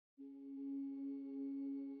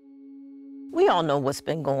We all know what's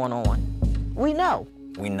been going on. We know.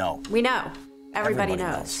 We know. We know. Everybody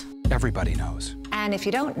knows. Everybody knows. And if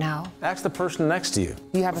you don't know, ask the person next to you.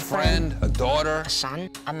 You have a friend, a daughter, a son,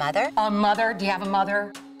 a mother. A mother? Do you have a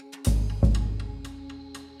mother?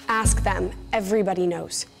 Ask them. Everybody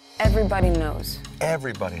knows. Everybody knows.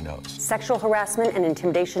 Everybody knows. Sexual harassment and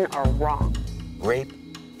intimidation are wrong. Rape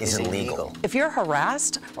is illegal. If you're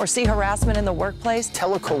harassed or see harassment in the workplace,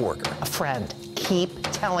 Tell a coworker. A friend. Keep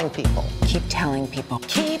telling people. Keep telling people.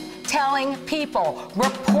 Keep telling people.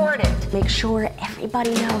 Report it. Make sure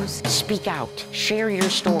everybody knows. Speak out. Share your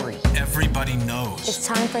story. everybody knows. It's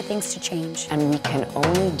time for things to change. And we can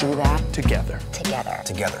only do that Together. Together.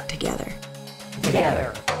 Together. together.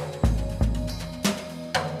 Together.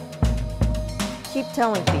 Keep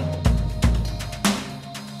telling people.